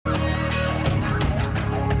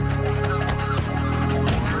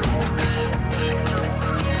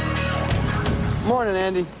Morning,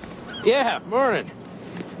 Andy. Yeah, morning.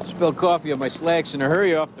 Spilled coffee on my slacks in a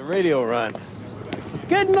hurry off the radio run.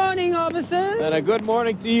 Good morning, officer. And a good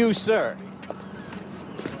morning to you, sir.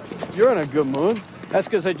 You're in a good mood. That's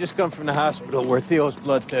because I just come from the hospital where Theo's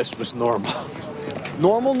blood test was normal.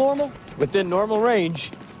 Normal? Within normal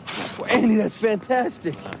range. Andy, that's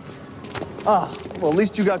fantastic. Ah, well, at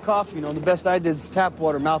least you got coffee. You know, the best I did is tap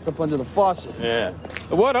water, mouth up under the faucet. Yeah.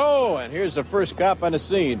 What ho! And here's the first cop on the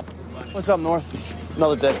scene. What's up, North?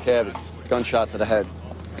 Another dead cabbie. Gunshot to the head.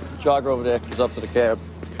 Jogger over there comes up to the cab.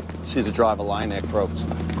 Sees the driver lying there croaked.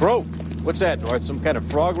 Croak? What's that, North? Some kind of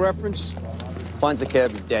frog reference? Finds the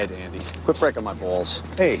cabbie dead, Andy. Quit breaking my balls.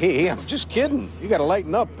 Hey, I'm just kidding. You gotta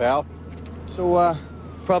lighten up, pal. So,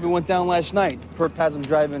 probably went down last night. Perp has him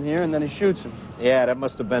drive in here, and then he shoots him. Yeah, that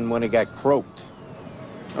must have been when he got croaked.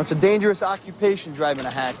 It's a dangerous occupation, driving a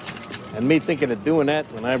hack. And me thinking of doing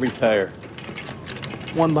that when I retire.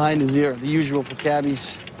 One behind his ear, the usual for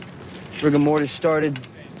cabbies. Rigor mortis started.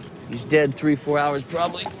 He's dead 3-4 hours,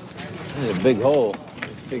 probably. There's a big hole. I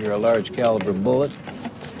figure a large caliber bullet.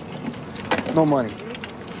 No money.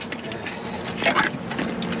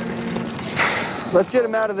 Let's get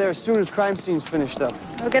him out of there as soon as crime scene's finished up.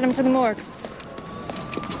 I'll get him to the morgue.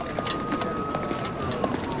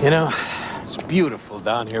 You know, it's beautiful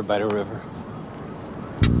down here by the river.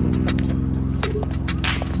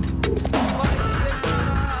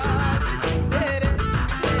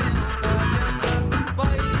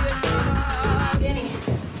 Danny.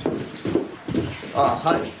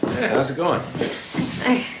 Hi. Hey, how's it going?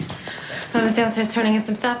 Hey. I was downstairs turning in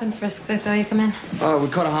some stop and frisks. I saw you come in. We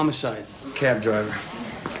caught a homicide. Cab driver.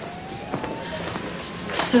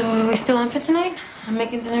 So, are we still on for tonight? I'm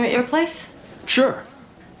making dinner at your place? Sure.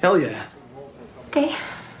 Hell yeah. Okay.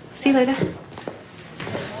 See you later.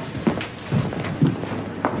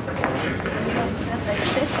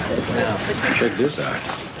 Now, check this out.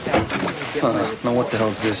 Now what the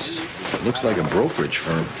hell's this? It looks like a brokerage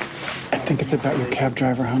firm. I think it's about your cab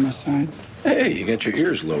driver homicide. Hey, you got your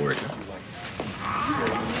ears lowered.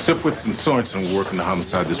 Sipwitz and Sorensen were working the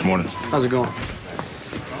homicide this morning. How's it going?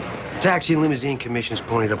 Taxi and limousine commissions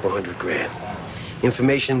ponied up 100 grand.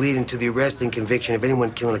 Information leading to the arrest and conviction of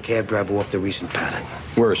anyone killing a cab driver off the recent pattern.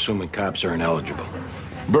 We're assuming cops are ineligible.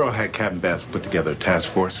 Borough had Captain Bass put together a task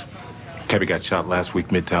force. Cabby got shot last week,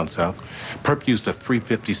 Midtown South. Perp used a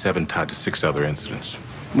 357 tied to 6 other incidents.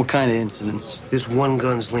 What kind of incidents? This one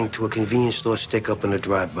gun's linked to a convenience store stick-up in a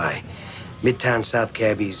drive-by. Midtown South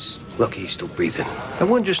cabbie's lucky he's still breathing. That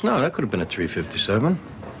one just now, that could have been a 357.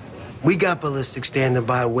 We got ballistics standing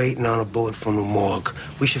by waiting on a bullet from the morgue.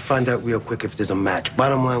 We should find out real quick if there's a match.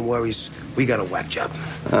 Bottom line worries, we got a whack job.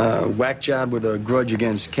 Whack job with a grudge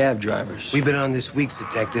against cab drivers. We've been on this week's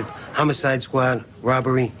detective. Homicide squad,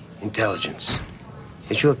 robbery, intelligence.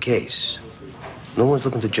 It's your case. No one's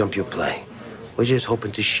looking to jump your play. We're just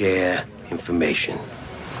hoping to share information.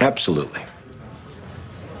 Absolutely.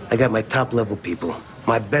 I got my top-level people,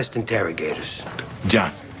 my best interrogators.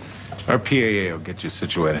 John, our PAA will get you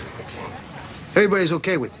situated. Everybody's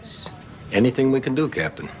okay with this? Anything we can do,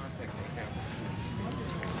 Captain.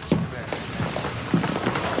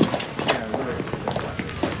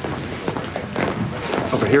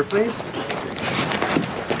 Over here, please.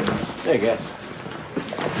 Hey, guys.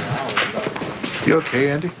 You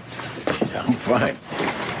okay, Andy? I'm fine.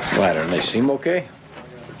 Why, don't they seem okay?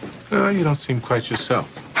 You don't seem quite yourself.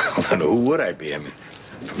 Well, then who would I be? I mean,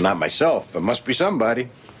 if not myself, it must be somebody.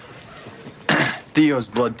 Theo's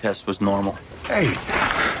blood test was normal. Hey,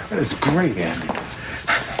 that is great, Andy.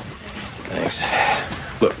 Thanks.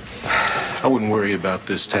 Look, I wouldn't worry about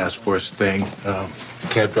this task force thing.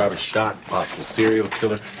 Cab driver shot, possible serial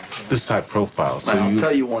killer. This high profile, so I'll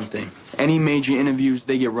tell you one thing. Any major interviews,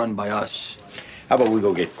 they get run by us. How about we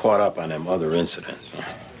go get caught up on them other incidents?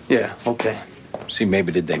 Yeah, okay. See,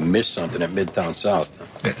 maybe did they miss something at Midtown South?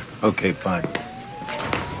 Yeah, okay, fine.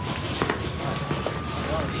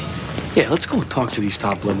 Yeah, let's go talk to these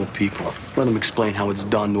top-level people. Let them explain how it's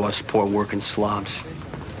done to us poor working slobs.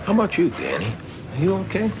 How about you, Danny? Are you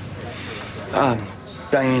okay?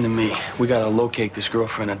 Diane and me, we gotta locate this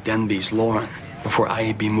girlfriend of Denby's, Lauren, before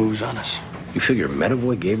IAB moves on us. You figure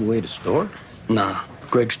Medavoy gave away the store? Nah,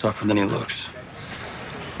 Greg's tougher than he looks.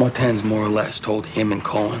 Martin's more or less told him and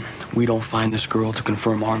Cohen, we don't find this girl to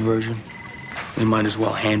confirm our version, we might as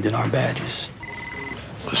well hand in our badges.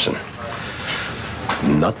 Listen,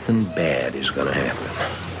 nothing bad is gonna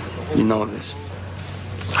happen. You know this.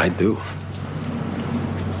 I do.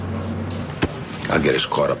 I'll get us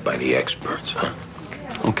caught up by the experts, huh?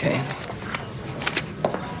 Okay.